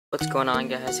What's going on,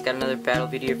 guys? I got another battle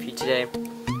video for you today.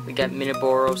 We got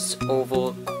Minoboros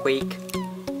Oval Quake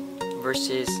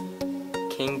versus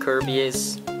King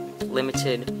Kerbeus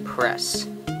Limited Press.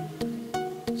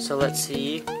 So let's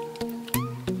see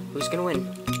who's gonna win.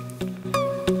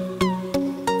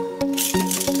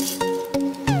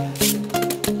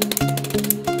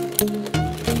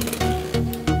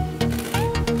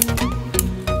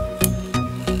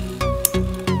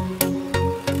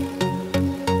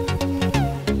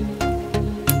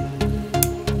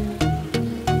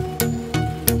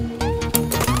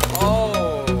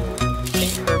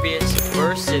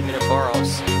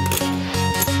 Minoboros,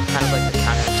 kind of like the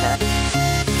counterattack.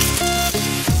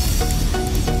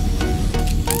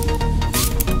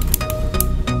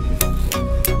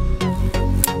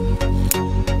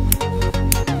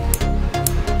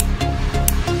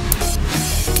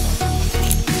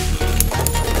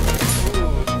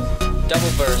 Ooh,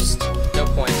 double burst, no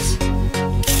points.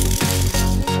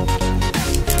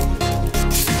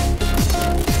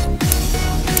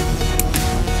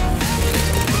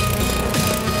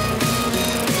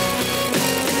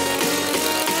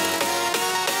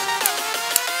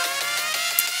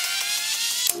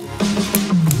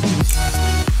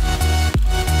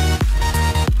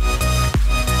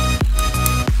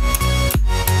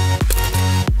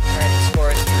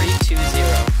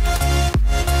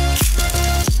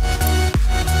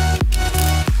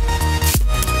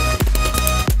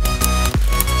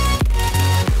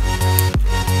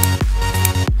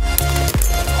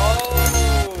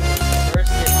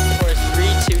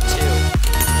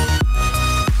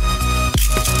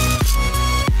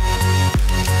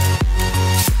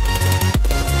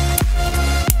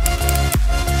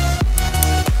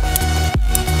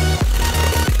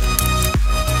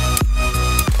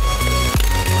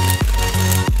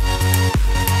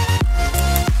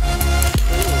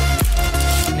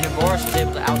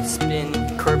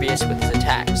 Outspin Kerbeus with his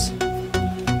attacks.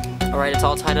 Alright, it's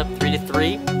all tied up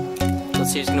 3-3.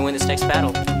 Let's see who's gonna win this next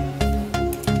battle.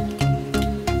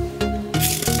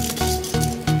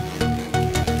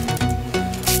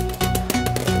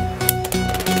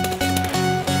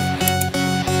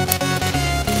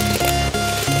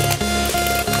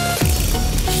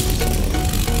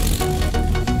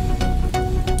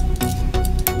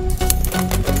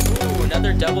 Ooh,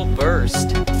 another double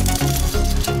burst.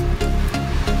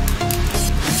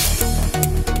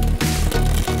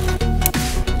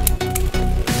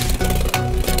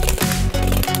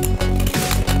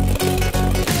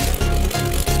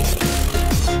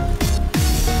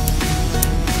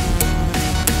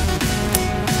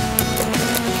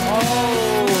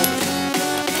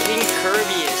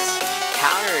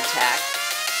 Attack,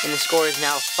 and the score is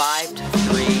now 5-3,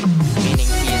 meaning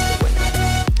he is the winner.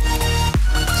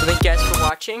 So thank you guys for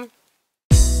watching.